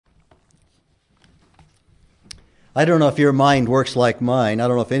I don't know if your mind works like mine. I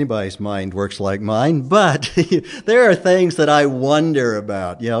don't know if anybody's mind works like mine, but there are things that I wonder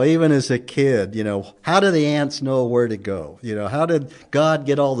about, even as a kid. How do the ants know where to go? How did God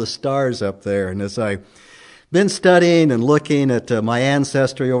get all the stars up there? And as I've been studying and looking at my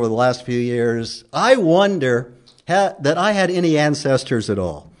ancestry over the last few years, I wonder that I had any ancestors at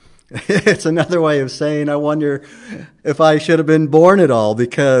all. It's another way of saying I wonder if I should have been born at all,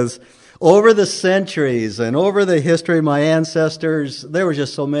 because over the centuries and over the history of my ancestors, there were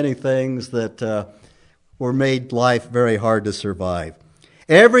just so many things that were made life very hard to survive.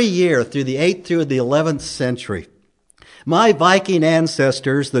 Every year through the 8th through the 11th century, my Viking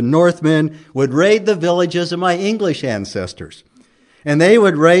ancestors, the Northmen, would raid the villages of my English ancestors. And they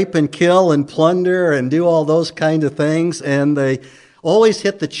would rape and kill and plunder and do all those kind of things. And they always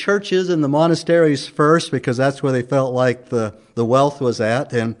hit the churches and the monasteries first, because that's where they felt like the wealth was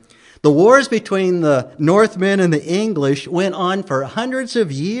at. And the wars between the Northmen and the English went on for hundreds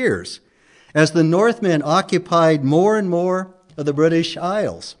of years as the Northmen occupied more and more of the British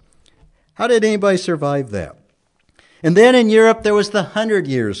Isles. How did anybody survive that? And then in Europe, there was the 100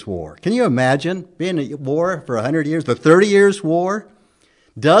 Years' War. Can you imagine being in a war for 100 years? The 30 Years' War,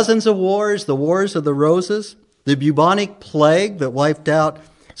 dozens of wars, the Wars of the Roses, the bubonic plague that wiped out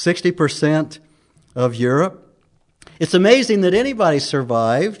 60% of Europe. It's amazing that anybody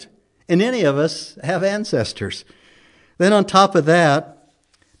survived, and any of us have ancestors. Then on top of that,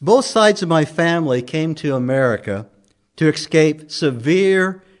 both sides of my family came to America to escape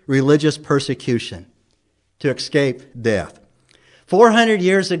severe religious persecution, to escape death. 400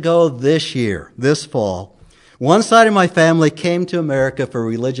 years ago this fall, one side of my family came to America for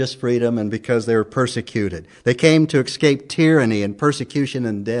religious freedom and because they were persecuted. They came to escape tyranny and persecution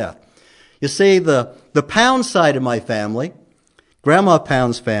and death. You see, the Pound side of my family, Grandma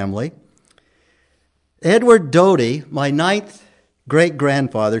Pound's family, Edward Doty, my 9th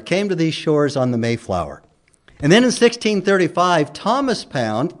great-grandfather, came to these shores on the Mayflower. And then in 1635, Thomas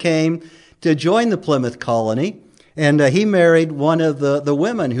Pound came to join the Plymouth colony, and he married one of the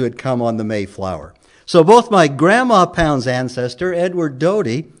women who had come on the Mayflower. So both my Grandma Pound's ancestor, Edward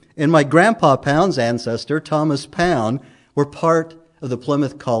Doty, and my Grandpa Pound's ancestor, Thomas Pound, were part of the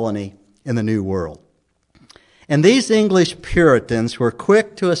Plymouth colony in the New World. And these English Puritans were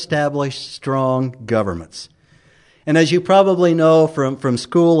quick to establish strong governments. And as you probably know from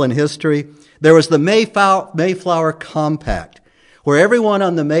school and history, there was the Mayflower Compact, where everyone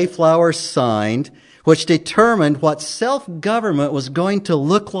on the Mayflower signed, which determined what self-government was going to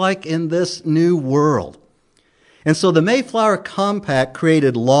look like in this new world. And so the Mayflower Compact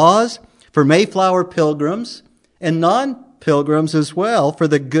created laws for Mayflower pilgrims and non-pilgrims as well for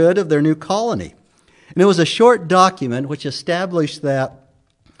the good of their new colony. And it was a short document which established that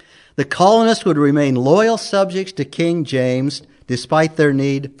the colonists would remain loyal subjects to King James despite their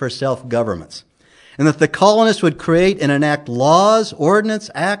need for self-governments. And that the colonists would create and enact laws, ordinance,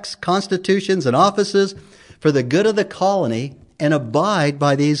 acts, constitutions, and offices for the good of the colony and abide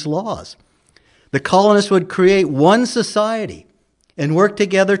by these laws. The colonists would create one society and work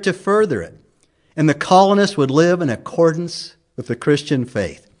together to further it. And the colonists would live in accordance with the Christian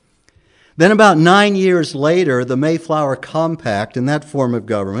faith. Then about 9 years later, the Mayflower Compact in that form of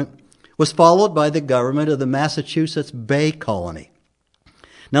government was followed by the government of the Massachusetts Bay Colony.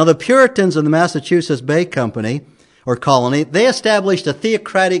 Now, the Puritans of the Massachusetts Bay Company, or colony, they established a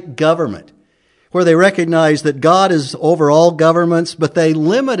theocratic government where they recognized that God is over all governments, but they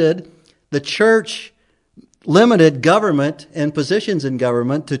limited the church, limited government and positions in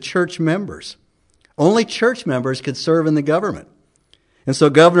government to church members. Only church members could serve in the government. And so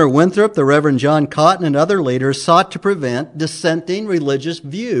Governor Winthrop, the Reverend John Cotton, and other leaders sought to prevent dissenting religious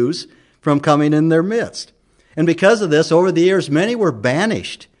views from coming in their midst. And because of this, over the years, many were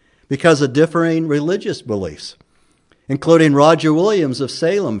banished because of differing religious beliefs, including Roger Williams of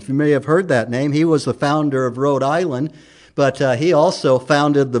Salem. If you may have heard that name, he was the founder of Rhode Island, but he also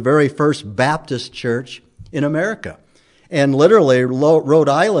founded the very first Baptist church in America. And literally, Rhode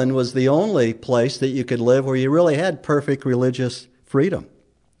Island was the only place that you could live where you really had perfect religious freedom.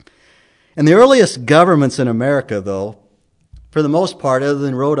 And the earliest governments in America, though, for the most part, other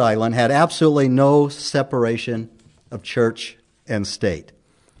than Rhode Island, had absolutely no separation of church and state.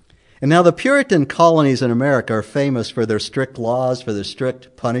 And now the Puritan colonies in America are famous for their strict laws, for their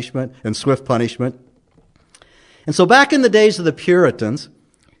strict punishment and swift punishment. And so back in the days of the Puritans,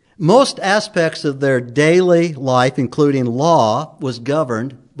 most aspects of their daily life, including law, was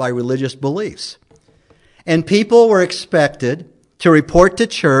governed by religious beliefs. And people were expected to report to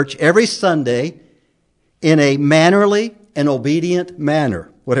church every Sunday in a mannerly and obedient manner.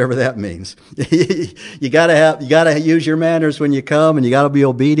 whatever that means. You gotta use your manners when you come, and you gotta be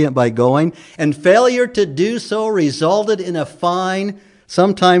obedient by going. And failure to do so resulted in a fine,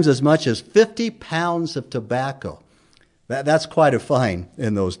 sometimes as much as 50 pounds of tobacco. That's quite a fine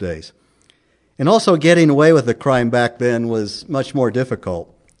in those days. And also getting away with the crime back then was much more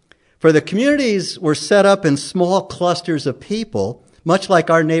difficult. For the communities were set up in small clusters of people, much like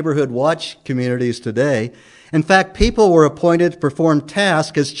our neighborhood watch communities today. In fact, people were appointed to perform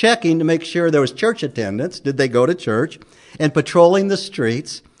tasks as checking to make sure there was church attendance, did they go to church, and patrolling the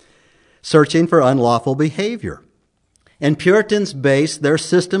streets, searching for unlawful behavior. And Puritans based their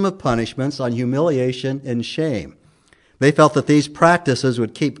system of punishments on humiliation and shame. They felt that these practices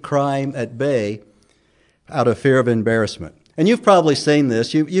would keep crime at bay out of fear of embarrassment. And you've probably seen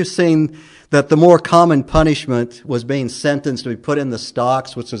this. You've seen that the more common punishment was being sentenced to be put in the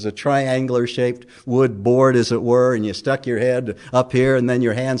stocks, which was a triangular-shaped wood board, as it were, and you stuck your head up here and then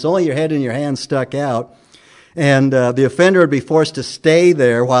your hands, only your head and your hands stuck out. And the offender would be forced to stay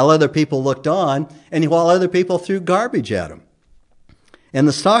there while other people looked on and while other people threw garbage at him. And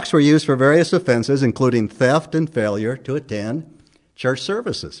the stocks were used for various offenses, including theft and failure to attend church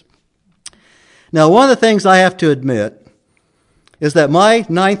services. Now, one of the things I have to admit is that my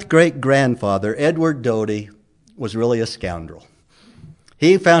ninth great-grandfather, Edward Doty, was really a scoundrel.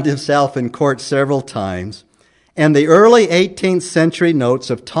 He found himself in court several times, and the early 18th century notes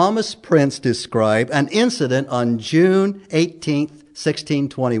of Thomas Prince describe an incident on June 18th,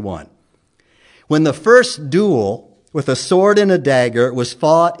 1621, when the first duel with a sword and a dagger was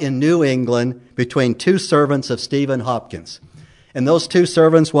fought in New England between two servants of Stephen Hopkins. And those two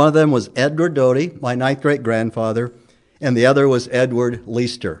servants, one of them was Edward Doty, my ninth great-grandfather, and the other was Edward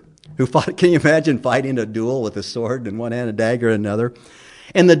Leicester, who fought, can you imagine fighting a duel with a sword in one hand, a dagger in another?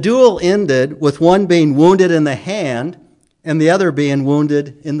 And the duel ended with one being wounded in the hand and the other being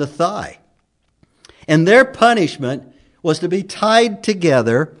wounded in the thigh. And their punishment was to be tied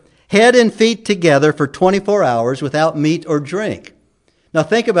together, head and feet together for 24 hours without meat or drink. Now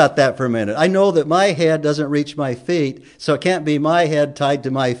think about that for a minute. I know that my head doesn't reach my feet, so it can't be my head tied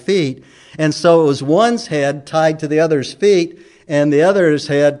to my feet. And so it was one's head tied to the other's feet and the other's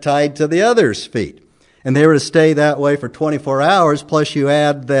head tied to the other's feet. And they were to stay that way for 24 hours, plus you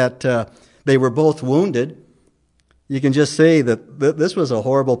add that they were both wounded. You can just see that this was a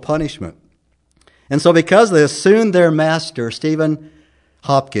horrible punishment. And so because of this, soon their master, Stephen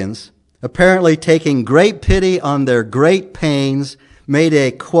Hopkins, apparently taking great pity on their great pains, made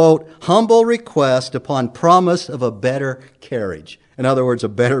a, quote, humble request upon promise of a better carriage. In other words, a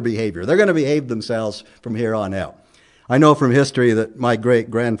better behavior. They're going to behave themselves from here on out. I know from history that my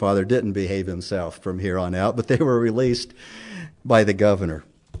great-grandfather didn't behave himself from here on out, but they were released by the governor.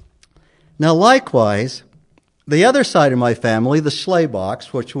 Now, likewise, the other side of my family, the Schlabachs,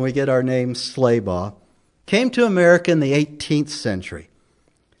 which when we get our name Schlabach, came to America in the 18th century.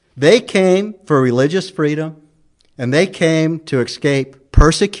 They came for religious freedom, and they came to escape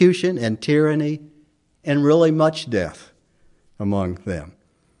persecution and tyranny and really much death among them.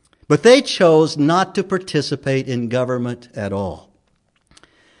 But they chose not to participate in government at all.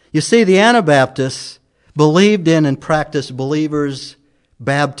 You see, the Anabaptists believed in and practiced believers'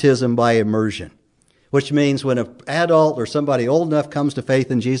 baptism by immersion, which means when an adult or somebody old enough comes to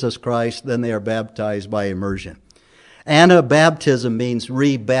faith in Jesus Christ, then they are baptized by immersion. Anabaptism means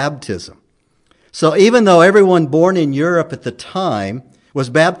rebaptism. So even though everyone born in Europe at the time was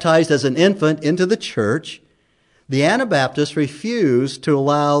baptized as an infant into the church, the Anabaptists refused to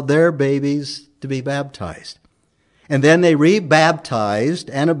allow their babies to be baptized. And then they rebaptized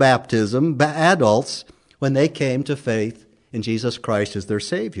Anabaptism adults when they came to faith in Jesus Christ as their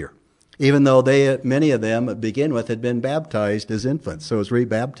Savior, even though many of them, to begin with, had been baptized as infants. So it was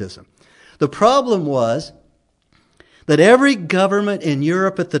rebaptism. The problem was that every government in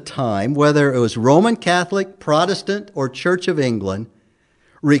Europe at the time, whether it was Roman Catholic, Protestant, or Church of England,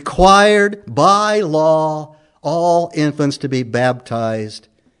 required by law all infants to be baptized,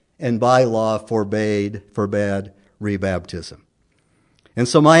 and by law forbade rebaptism. And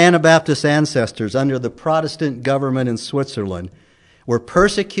so my Anabaptist ancestors under the Protestant government in Switzerland were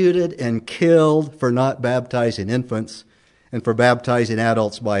persecuted and killed for not baptizing infants and for baptizing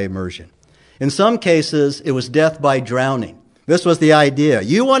adults by immersion. In some cases, it was death by drowning. This was the idea.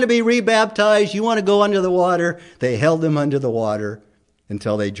 You want to be rebaptized, you want to go under the water. They held them under the water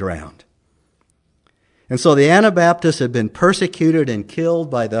until they drowned. And so the Anabaptists had been persecuted and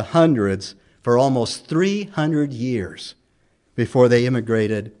killed by the hundreds for almost 300 years before they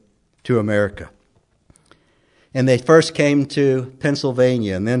immigrated to America. And they first came to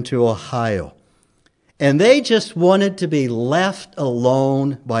Pennsylvania and then to Ohio. And they just wanted to be left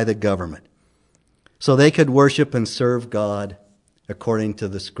alone by the government so they could worship and serve God according to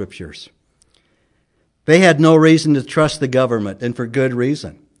the Scriptures. They had no reason to trust the government, and for good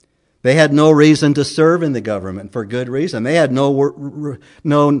reason. They had no reason to serve in the government, for good reason. They had no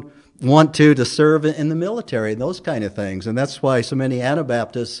want to serve in the military and those kind of things. And that's why so many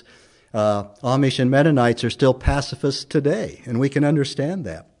Anabaptists, Amish and Mennonites are still pacifists today, and we can understand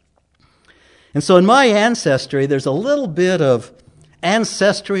that. And so in my ancestry, there's a little bit of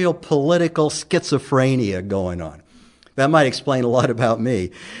ancestral political schizophrenia going on. That might explain a lot about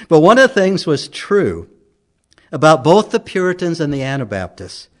me. But one of the things was true about both the Puritans and the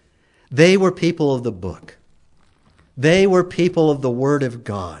Anabaptists. They were people of the book. They were people of the Word of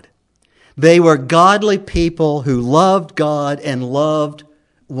God. They were godly people who loved God and loved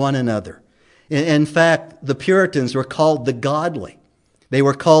one another. In fact, the Puritans were called the godly. They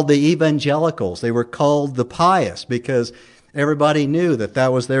were called the evangelicals. They were called the pious because everybody knew that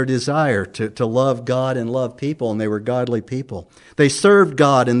that was their desire to love God and love people, and they were godly people. They served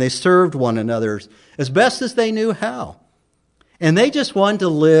God and they served one another as best as they knew how. And they just wanted to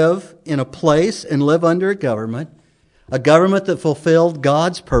live in a place and live under a government that fulfilled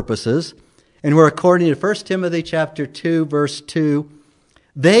God's purposes, and where, according to 1 Timothy chapter 2, verse 2,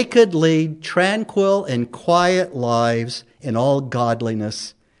 they could lead tranquil and quiet lives in all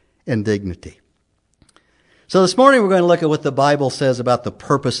godliness and dignity. So this morning we're going to look at what the Bible says about the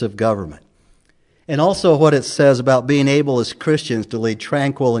purpose of government, and also what it says about being able as Christians to lead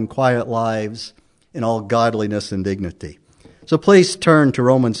tranquil and quiet lives in all godliness and dignity. So please turn to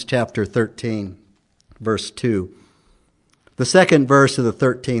Romans chapter 13, verse 2, the second verse of the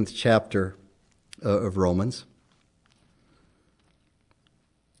 13th chapter of Romans.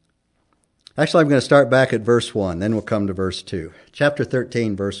 Actually, I'm going to start back at verse 1, then we'll come to verse 2. Chapter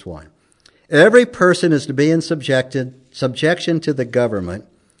 13, verse 1. Every person is to be in subjection to the government,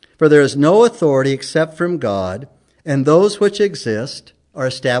 for there is no authority except from God, and those which exist are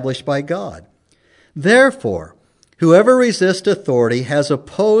established by God. Therefore, whoever resists authority has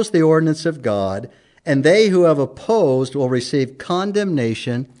opposed the ordinance of God, and they who have opposed will receive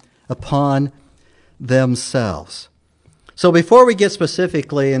condemnation upon themselves. So before we get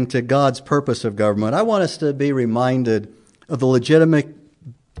specifically into God's purpose of government, I want us to be reminded of the legitimate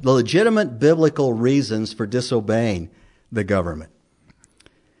biblical reasons for disobeying the government.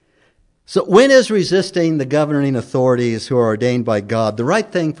 So when is resisting the governing authorities who are ordained by God the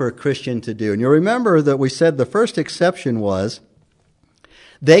right thing for a Christian to do? And you'll remember that we said the first exception was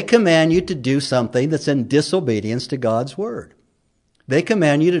they command you to do something that's in disobedience to God's word. They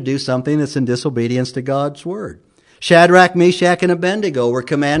command you to do something that's in disobedience to God's word. Shadrach, Meshach, and Abednego were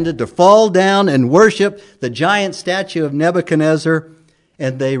commanded to fall down and worship the giant statue of Nebuchadnezzar,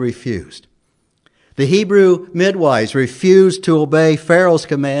 and they refused. The Hebrew midwives refused to obey Pharaoh's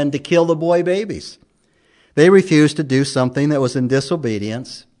command to kill the boy babies. They refused to do something that was in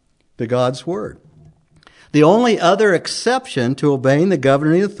disobedience to God's word. The only other exception to obeying the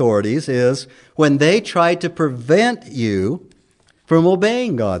governing authorities is when they try to prevent you from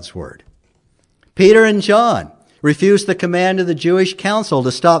obeying God's word. Peter and John refused the command of the Jewish council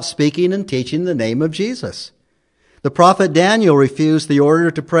to stop speaking and teaching the name of Jesus. The prophet Daniel refused the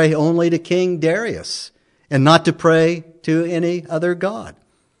order to pray only to King Darius and not to pray to any other god.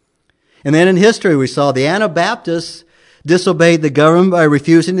 And then in history we saw the Anabaptists disobeyed the government by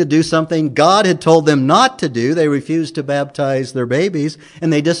refusing to do something God had told them not to do. They refused to baptize their babies,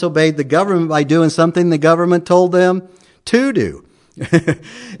 and they disobeyed the government by doing something the government told them to do.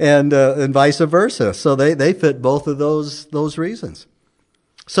 and vice versa. So they fit both of those reasons.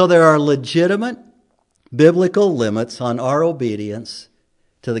 So there are legitimate biblical limits on our obedience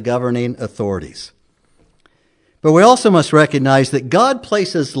to the governing authorities. But we also must recognize that God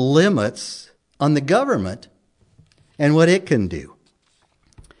places limits on the government and what it can do.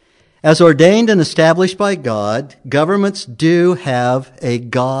 As ordained and established by God, governments do have a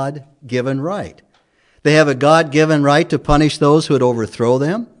God-given right. They have a God-given right to punish those who would overthrow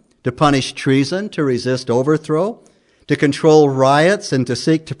them, to punish treason, to resist overthrow, to control riots, and to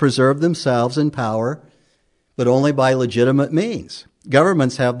seek to preserve themselves in power, but only by legitimate means.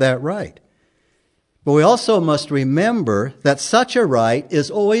 Governments have that right. But we also must remember that such a right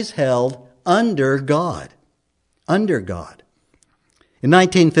is always held under God. Under God. In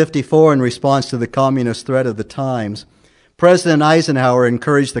 1954, in response to the communist threat of the times, President Eisenhower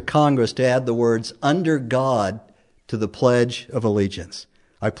encouraged the Congress to add the words, under God, to the Pledge of Allegiance.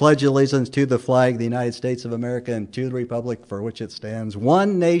 I pledge allegiance to the flag of the United States of America and to the republic for which it stands,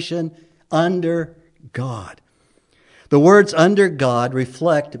 one nation, under God. The words under God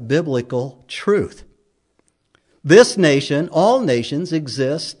reflect biblical truth. This nation, all nations,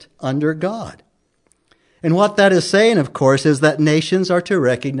 exist under God. And what that is saying, of course, is that nations are to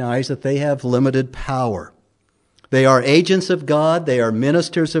recognize that they have limited power. They are agents of God, they are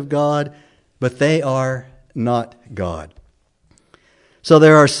ministers of God, but they are not God. So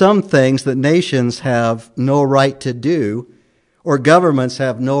there are some things that nations have no right to do, or governments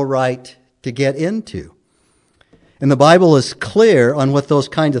have no right to get into. And the Bible is clear on what those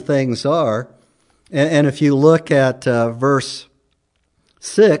kinds of things are. And if you look at verse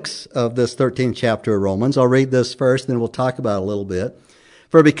 6 of this 13th chapter of Romans, I'll read this first, then we'll talk about it a little bit.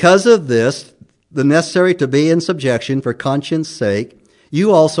 For because of this, the necessary to be in subjection for conscience sake,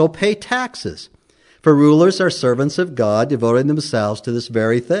 you also pay taxes. For rulers are servants of God, devoting themselves to this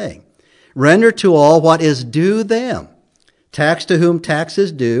very thing. Render to all what is due them. Tax to whom tax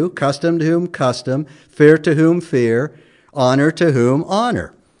is due, custom to whom custom, fear to whom fear, honor to whom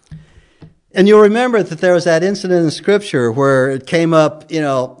honor. And you'll remember that there was that incident in Scripture where it came up,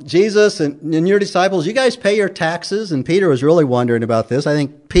 Jesus and your disciples, you guys pay your taxes? And Peter was really wondering about this. I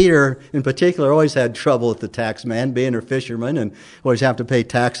think Peter, in particular, always had trouble with the tax man, being a fisherman, and always have to pay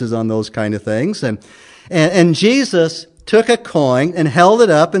taxes on those kind of things. And Jesus took a coin and held it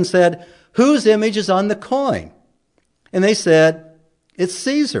up and said, whose image is on the coin? And they said, it's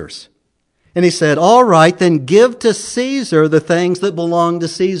Caesar's. And he said, all right, then give to Caesar the things that belong to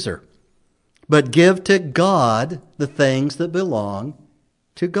Caesar. But give to God the things that belong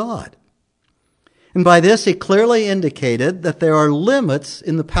to God. And by this, he clearly indicated that there are limits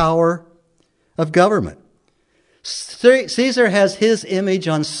in the power of government. Caesar has his image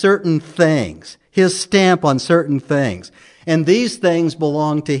on certain things, his stamp on certain things, and these things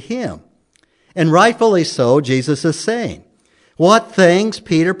belong to him. And rightfully so, Jesus is saying, what things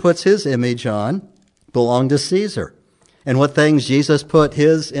Peter puts his image on belong to Caesar. And what things Jesus put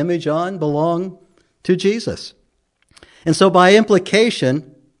his image on belong to Jesus. And so by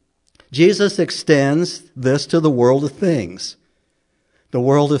implication, Jesus extends this to the world of things. The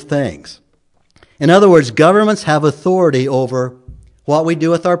world of things. In other words, governments have authority over what we do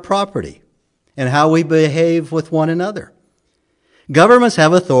with our property and how we behave with one another. Governments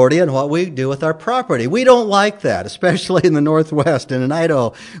have authority on what we do with our property. We don't like that, especially in the Northwest and in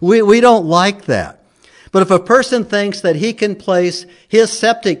Idaho. We don't like that. But if a person thinks that he can place his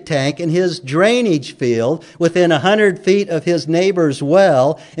septic tank in his drainage field within 100 feet of his neighbor's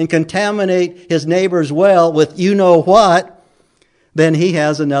well and contaminate his neighbor's well with you-know-what, then he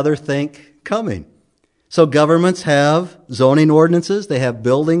has another think coming. So governments have zoning ordinances, they have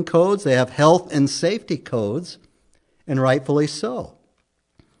building codes, they have health and safety codes, and rightfully so.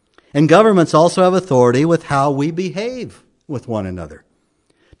 And governments also have authority with how we behave with one another.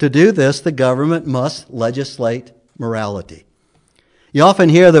 To do this, the government must legislate morality. You often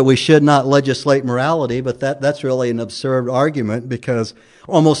hear that we should not legislate morality, but that's really an absurd argument because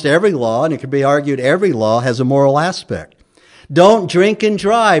almost every law, and it could be argued every law, has a moral aspect. Don't drink and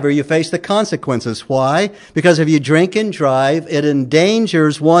drive or you face the consequences. Why? Because if you drink and drive, it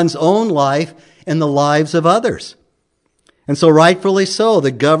endangers one's own life and the lives of others. And so rightfully so,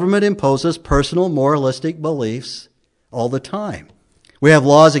 the government imposes personal moralistic beliefs all the time. We have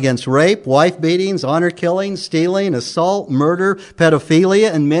laws against rape, wife beatings, honor killings, stealing, assault, murder,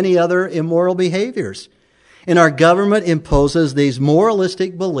 pedophilia, and many other immoral behaviors. And our government imposes these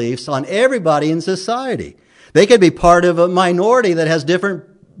moralistic beliefs on everybody in society. They could be part of a minority that has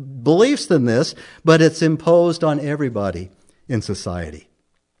different beliefs than this, but it's imposed on everybody in society.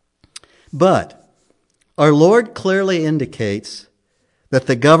 But our Lord clearly indicates that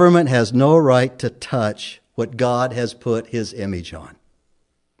the government has no right to touch what God has put his image on,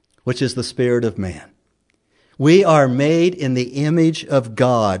 which is the spirit of man. We are made in the image of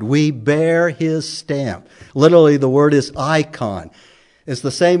God. We bear his stamp. Literally, the word is icon. It's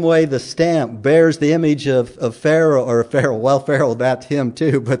the same way the stamp bears the image of Pharaoh, that's him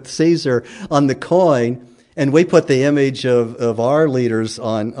too, but Caesar on the coin, and we put the image of our leaders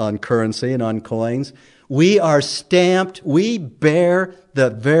on currency and on coins. We are stamped, we bear the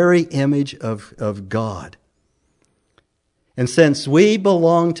very image of God. And since we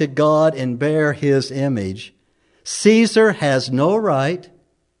belong to God and bear his image, Caesar has no right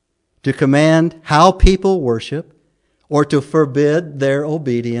to command how people worship or to forbid their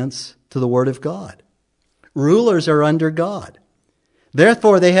obedience to the word of God. Rulers are under God.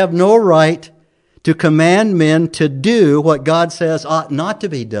 Therefore, they have no right to command men to do what God says ought not to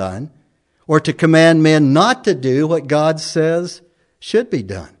be done, or to command men not to do what God says should be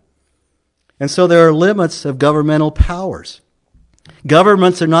done. And so there are limits of governmental powers.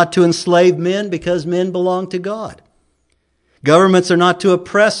 Governments are not to enslave men because men belong to God. Governments are not to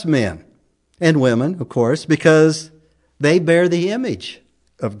oppress men. and women, of course, because they bear the image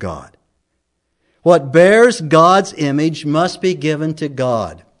of God. What bears God's image must be given to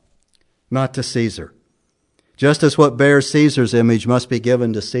God, not to Caesar. Just as what bears Caesar's image must be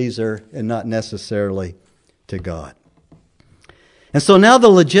given to Caesar and not necessarily to God. And so now the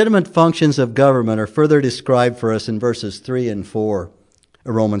legitimate functions of government are further described for us in verses 3 and 4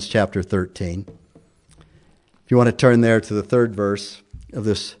 of Romans chapter 13. If you want to turn there to the third verse of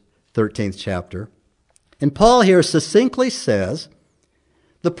this 13th chapter. And Paul here succinctly says,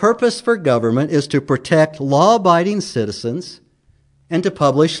 the purpose for government is to protect law-abiding citizens and to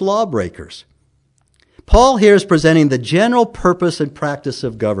punish lawbreakers. Paul here is presenting the general purpose and practice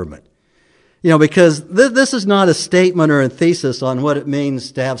of government. Because this is not a statement or a thesis on what it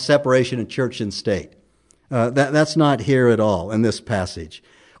means to have separation of church and state. That's not here at all in this passage.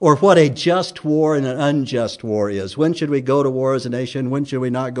 Or what a just war and an unjust war is. When should we go to war as a nation? When should we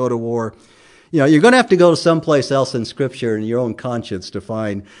not go to war? You're going to have to go to someplace else in Scripture and your own conscience to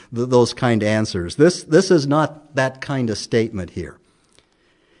find those kind of answers. This is not that kind of statement here.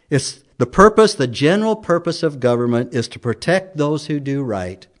 It's the general purpose of government is to protect those who do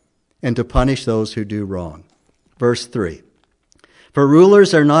right and to punish those who do wrong. Verse 3, for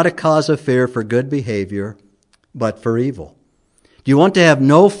rulers are not a cause of fear for good behavior, but for evil. Do you want to have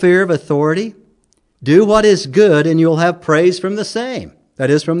no fear of authority? Do what is good and you'll have praise from the same,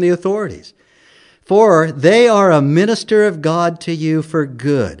 that is, from the authorities. For they are a minister of God to you for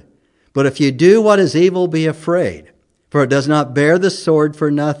good. But if you do what is evil, be afraid. For it does not bear the sword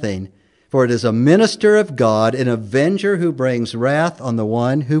for nothing. For it is a minister of God, an avenger who brings wrath on the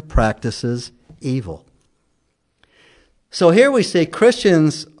one who practices evil. So here we see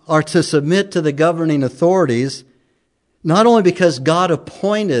Christians are to submit to the governing authorities, not only because God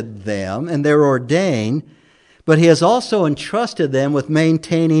appointed them and they're ordained, but He has also entrusted them with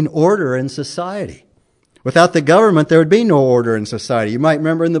maintaining order in society. Without the government, there would be no order in society. You might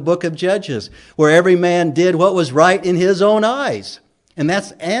remember in the book of Judges, where every man did what was right in his own eyes. And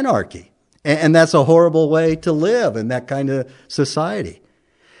that's anarchy. And that's a horrible way to live in that kind of society.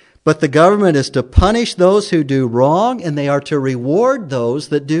 But the government is to punish those who do wrong, and they are to reward those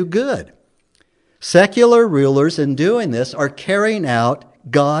that do good. Secular rulers, in doing this, are carrying out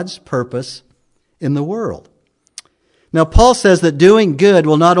God's purpose in the world. Now, Paul says that doing good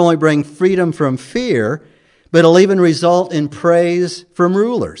will not only bring freedom from fear, but it'll even result in praise from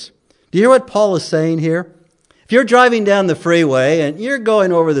rulers. Do you hear what Paul is saying here? If you're driving down the freeway and you're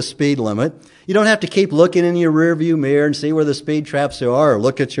going over the speed limit, you don't have to keep looking in your rearview mirror and see where the speed traps are, or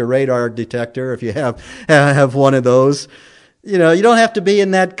look at your radar detector if you have one of those. You don't have to be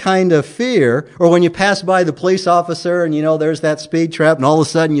in that kind of fear. Or when you pass by the police officer and there's that speed trap and all of a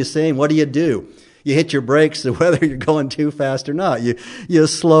sudden you see him, what do? You hit your brakes, whether you're going too fast or not. You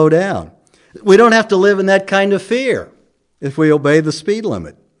slow down. We don't have to live in that kind of fear if we obey the speed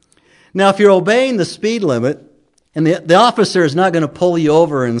limit. Now, if you're obeying the speed limit, and the officer is not going to pull you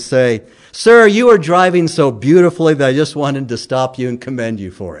over and say, sir, you are driving so beautifully that I just wanted to stop you and commend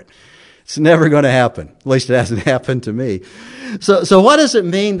you for it. It's never going to happen. At least it hasn't happened to me. So what does it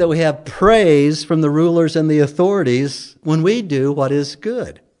mean that we have praise from the rulers and the authorities when we do what is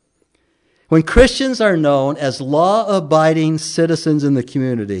good? When Christians are known as law-abiding citizens in the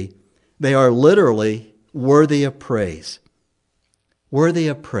community, they are literally worthy of praise. Worthy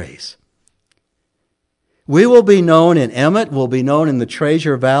of praise. We will be known in Emmett, we'll be known in the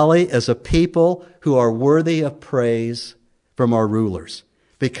Treasure Valley as a people who are worthy of praise from our rulers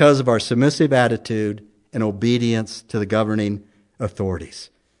because of our submissive attitude and obedience to the governing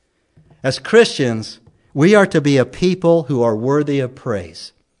authorities. As Christians, we are to be a people who are worthy of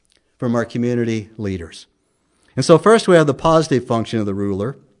praise from our community leaders. And so first we have the positive function of the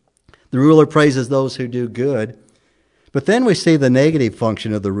ruler. The ruler praises those who do good. But then we see the negative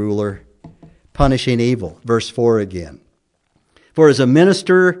function of the ruler, punishing evil. Verse 4 again. For as a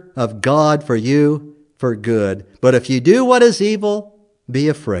minister of God for you for good, but if you do what is evil, be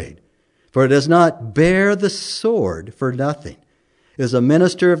afraid. For it does not bear the sword for nothing. It is a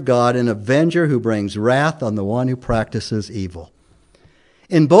minister of God, an avenger who brings wrath on the one who practices evil.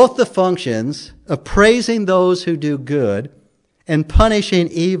 In both the functions of praising those who do good and punishing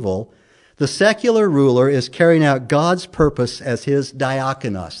evil, the secular ruler is carrying out God's purpose as his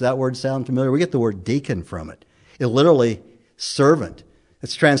diakonos. That word sound familiar? We get the word deacon from it. It literally servant.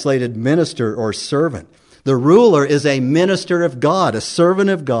 It's translated minister or servant. The ruler is a minister of God, a servant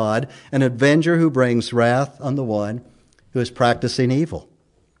of God, an avenger who brings wrath on the one who is practicing evil.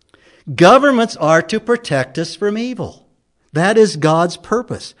 Governments are to protect us from evil. That is God's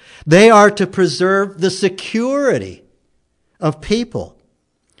purpose. They are to preserve the security of people.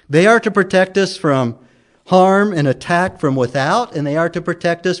 They are to protect us from harm and attack from without, and they are to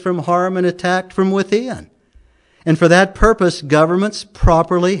protect us from harm and attack from within. And for that purpose, governments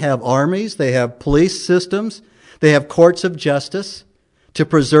properly have armies, they have police systems, they have courts of justice to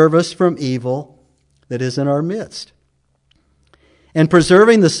preserve us from evil that is in our midst. And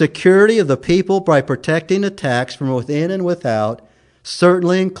preserving the security of the people by protecting attacks from within and without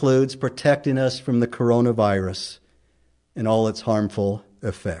certainly includes protecting us from the coronavirus and all its harmful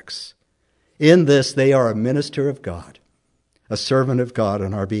effects. In this, they are a minister of God, a servant of God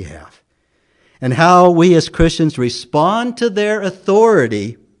on our behalf. And how we as Christians respond to their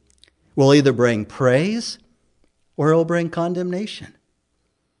authority will either bring praise or it will bring condemnation.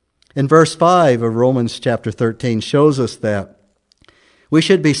 In verse 5 of Romans chapter 13 shows us that we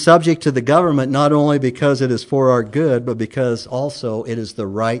should be subject to the government not only because it is for our good, but because also it is the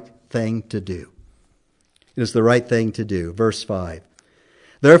right thing to do. It is the right thing to do. Verse 5.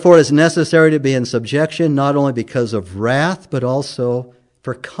 Therefore it is necessary to be in subjection not only because of wrath, but also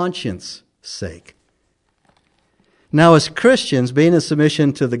for conscience sake. Now, as Christians, being in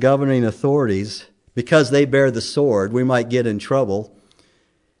submission to the governing authorities, because they bear the sword, we might get in trouble,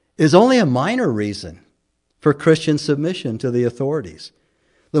 is only a minor reason for Christian submission to the authorities.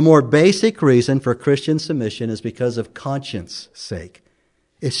 The more basic reason for Christian submission is because of conscience sake.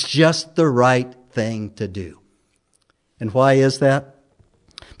 It's just the right thing to do. And why is that?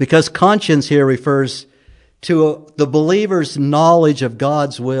 Because conscience here refers to the believer's knowledge of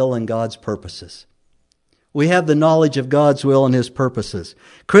God's will and God's purposes. We have the knowledge of God's will and His purposes.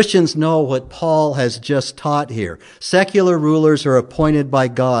 Christians know what Paul has just taught here. Secular rulers are appointed by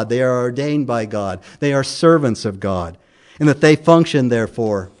God. They are ordained by God. They are servants of God. And that they function,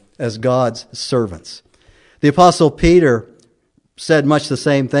 therefore, as God's servants. The Apostle Peter said much the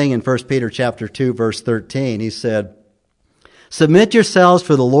same thing in 1 Peter chapter 2, verse 13. He said, "Submit yourselves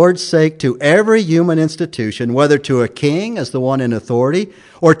for the Lord's sake to every human institution, whether to a king as the one in authority,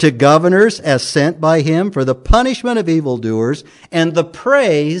 or to governors as sent by him for the punishment of evildoers and the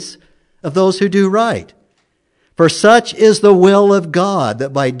praise of those who do right. For such is the will of God,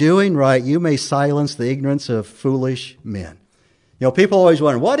 that by doing right you may silence the ignorance of foolish men." You know, people always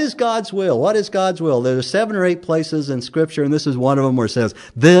wonder, what is God's will? What is God's will? There's 7 or 8 places in Scripture, and this is one of them where it says,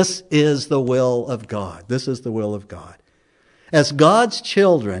 this is the will of God. This is the will of God. As God's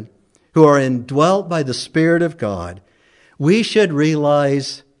children who are indwelt by the Spirit of God, we should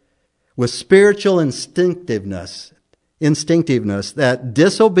realize with spiritual instinctiveness that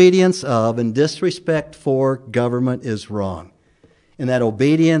disobedience of and disrespect for government is wrong, and that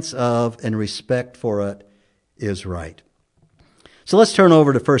obedience of and respect for it is right. So let's turn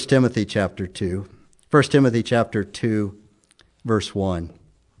over to 1 Timothy chapter 2. 1 Timothy chapter 2, verse 1.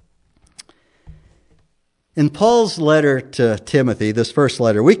 In Paul's letter to Timothy, this first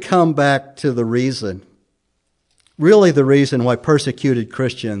letter, we come back to the reason why persecuted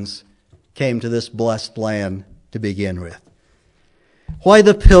Christians came to this blessed land to begin with. Why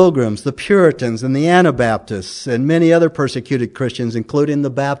the Pilgrims, the Puritans, and the Anabaptists, and many other persecuted Christians, including the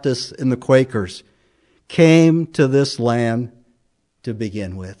Baptists and the Quakers, came to this land to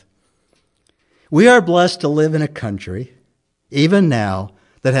begin with. We are blessed to live in a country, even now,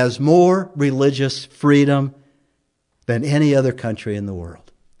 that has more religious freedom than any other country in the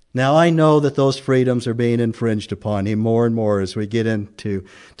world. Now, I know that those freedoms are being infringed upon more and more as we get into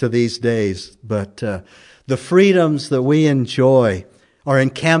these days, but the freedoms that we enjoy are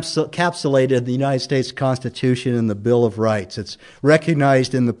encapsulated in the United States Constitution and the Bill of Rights. It's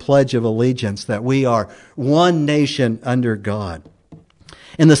recognized in the Pledge of Allegiance that we are one nation under God.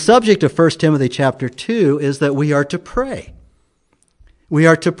 And the subject of 1 Timothy chapter 2 is that we are to pray. We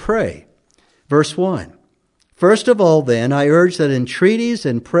are to pray. Verse 1. First of all, then, I urge that entreaties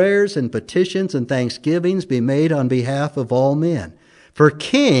and prayers and petitions and thanksgivings be made on behalf of all men, for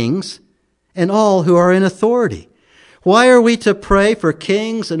kings and all who are in authority. Why are we to pray for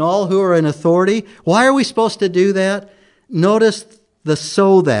kings and all who are in authority? Why are we supposed to do that? Notice the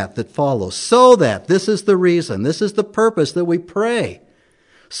so that follows. So that, this is the reason, this is the purpose that we pray.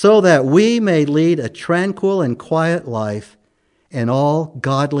 So that we may lead a tranquil and quiet life in all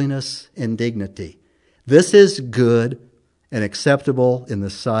godliness and dignity. This is good and acceptable in the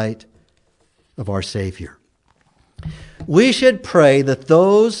sight of our Savior. We should pray that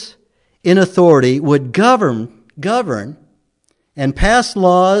those in authority would govern and pass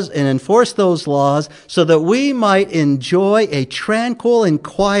laws and enforce those laws so that we might enjoy a tranquil and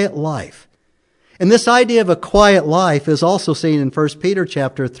quiet life. And this idea of a quiet life is also seen in 1 Peter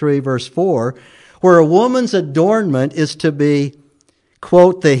chapter 3, verse 4, where a woman's adornment is to be,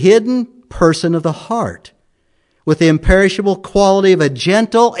 quote, the hidden person of the heart, with the imperishable quality of a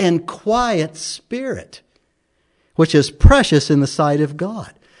gentle and quiet spirit, which is precious in the sight of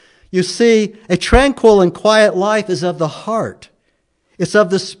God. You see, a tranquil and quiet life is of the heart. It's of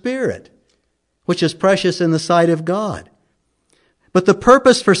the spirit, which is precious in the sight of God. But the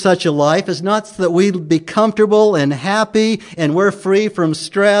purpose for such a life is not that we be comfortable and happy and we're free from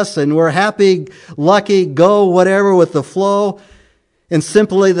stress and we're happy, lucky, go whatever with the flow, and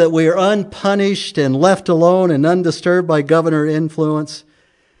simply that we are unpunished and left alone and undisturbed by governor influence.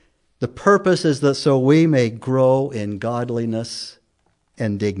 The purpose is that so we may grow in godliness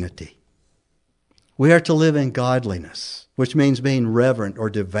and dignity. We are to live in godliness, which means being reverent or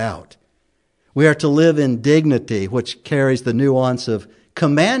devout. We are to live in dignity, which carries the nuance of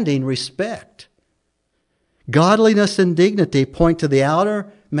commanding respect. Godliness and dignity point to the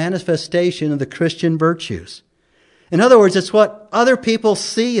outer manifestation of the Christian virtues. In other words, it's what other people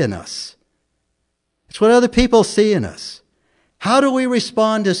see in us. It's what other people see in us. How do we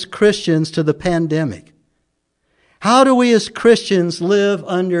respond as Christians to the pandemic? How do we as Christians live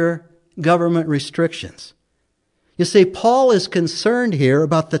under government restrictions? You see, Paul is concerned here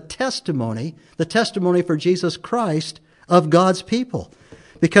about the testimony for Jesus Christ of God's people.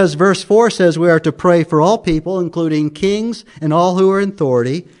 Because verse 4 says we are to pray for all people, including kings and all who are in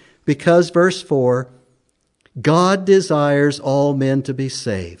authority, because verse 4, God desires all men to be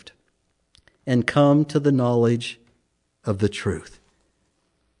saved and come to the knowledge of the truth.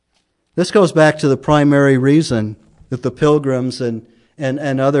 This goes back to the primary reason that the pilgrims and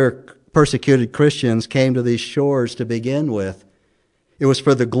other persecuted Christians came to these shores to begin with. It was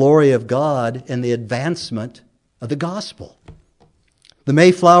for the glory of God and the advancement of the gospel. The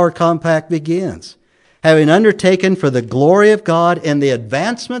Mayflower Compact begins, having undertaken for the glory of God and the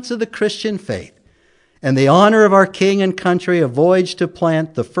advancements of the Christian faith and the honor of our king and country, a voyage to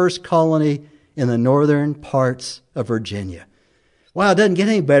plant the first colony in the northern parts of Virginia. Wow, it doesn't get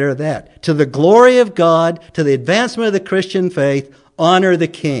any better than that. To the glory of God, to the advancement of the Christian faith, honor the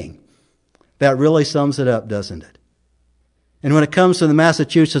king. That really sums it up, doesn't it? And when it comes to the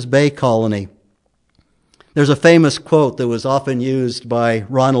Massachusetts Bay Colony, there's a famous quote that was often used by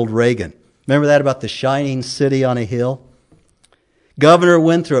Ronald Reagan. Remember that about the shining city on a hill? Governor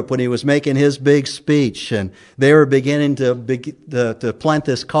Winthrop, when he was making his big speech, and they were beginning to plant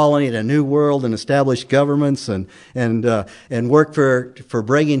this colony in a new world and establish governments and work for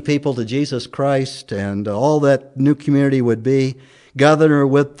bringing people to Jesus Christ and all that new community would be, Governor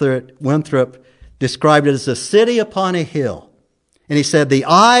Winthrop described it as a city upon a hill. And he said, the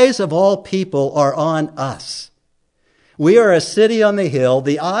eyes of all people are on us. We are a city on the hill.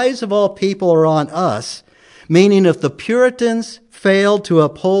 The eyes of all people are on us, meaning if the Puritans failed to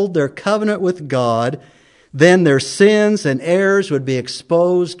uphold their covenant with God, then their sins and errors would be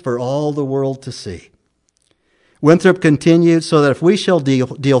exposed for all the world to see. Winthrop continued, so that if we shall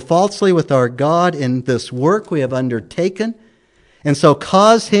deal falsely with our God in this work we have undertaken, and so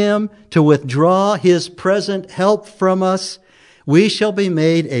cause him to withdraw his present help from us, we shall be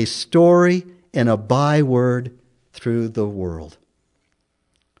made a story and a byword through the world.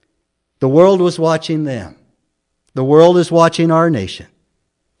 The world was watching them. The world is watching our nation.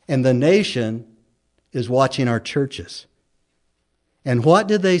 And the nation is watching our churches. And what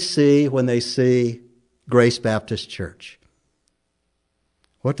do they see when they see Grace Baptist Church?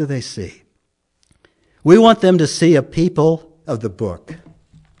 What do they see? We want them to see a people of the book,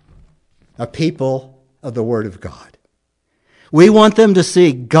 a people of the Word of God. We want them to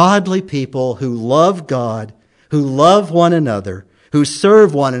see godly people who love God, who love one another, who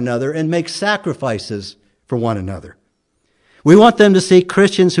serve one another, and make sacrifices for one another. We want them to see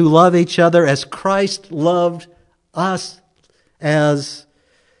Christians who love each other as Christ loved us, as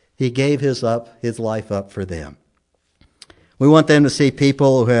he gave his life up for them. We want them to see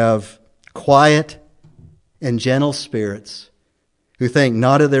people who have quiet and gentle spirits, who think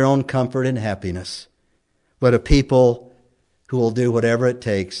not of their own comfort and happiness, but of people who will do whatever it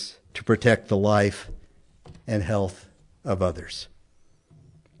takes to protect the life and health of others.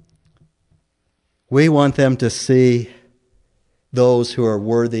 We want them to see those who are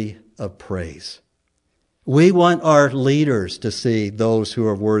worthy of praise. We want our leaders to see those who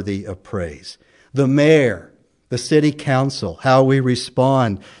are worthy of praise. The mayor, the city council, how we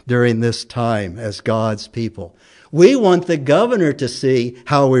respond during this time as God's people. We want the governor to see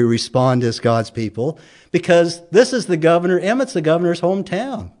how we respond as God's people, because this is the governor, Emmett's the governor's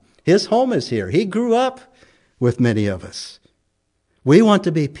hometown. His home is here. He grew up with many of us. We want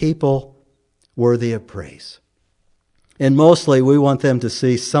to be people worthy of praise. And mostly we want them to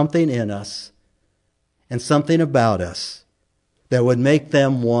see something in us and something about us that would make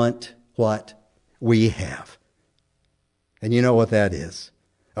them want what we have. And you know what that is.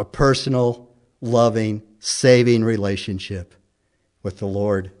 A personal, loving, saving relationship with the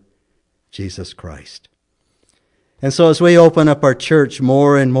Lord Jesus Christ. And so as we open up our church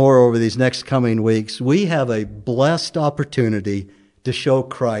more and more over these next coming weeks, we have a blessed opportunity to show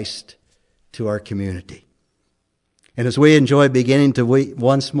Christ to our community. And as we enjoy beginning to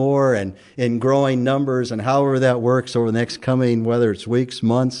once more and in growing numbers and however that works over the next coming, whether it's weeks,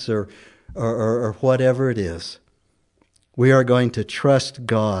 months, or whatever it is, we are going to trust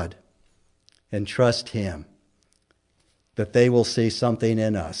God and trust Him that they will see something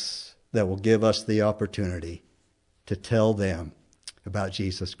in us that will give us the opportunity to tell them about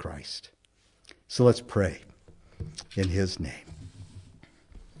Jesus Christ. So let's pray in His name.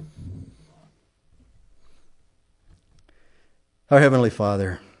 Our Heavenly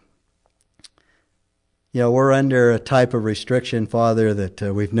Father, we're under a type of restriction, Father, that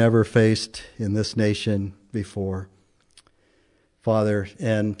we've never faced in this nation before. Father,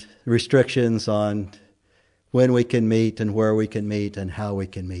 and restrictions on when we can meet and where we can meet and how we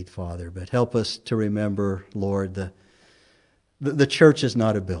can meet, Father. But help us to remember, Lord, the church is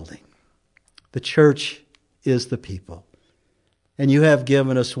not a building. The church is the people. And you have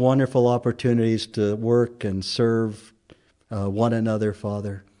given us wonderful opportunities to work and serve one another,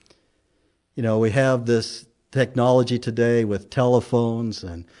 Father. We have this technology today with telephones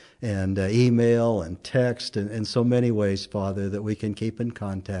and email and text and so many ways, Father, that we can keep in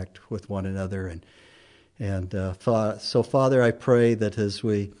contact with one another. So, Father, I pray that as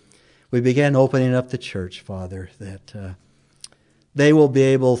we begin opening up the church, Father, that they will be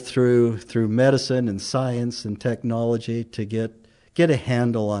able through medicine and science and technology to get a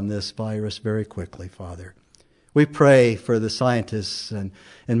handle on this virus very quickly, Father. We pray for the scientists and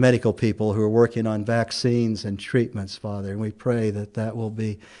medical people who are working on vaccines and treatments, Father. And we pray that will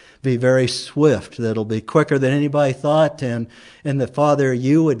be very swift, that it'll be quicker than anybody thought, and that, Father,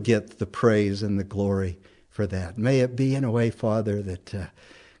 you would get the praise and the glory for that. May it be in a way, Father, that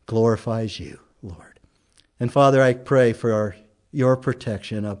glorifies you, Lord. And Father, I pray for your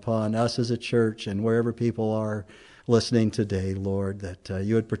protection upon us as a church and wherever people are listening today, Lord, that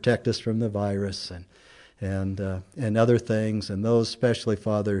you would protect us from the virus and other things, and those especially,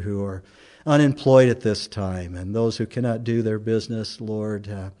 Father, who are unemployed at this time and those who cannot do their business, Lord.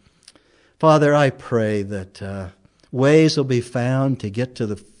 Father, I pray that ways will be found to get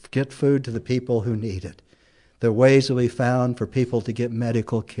food to the people who need it. The ways will be found for people to get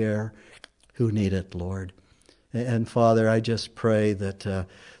medical care who need it, Lord. And Father, I just pray that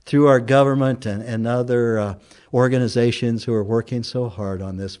through our government and other organizations who are working so hard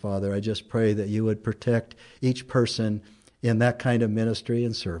on this, Father, I just pray that you would protect each person in that kind of ministry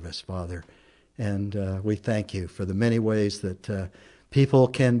and service, Father. And we thank you for the many ways that people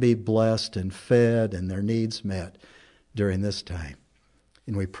can be blessed and fed and their needs met during this time.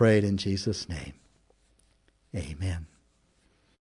 And we pray it in Jesus' name. Amen.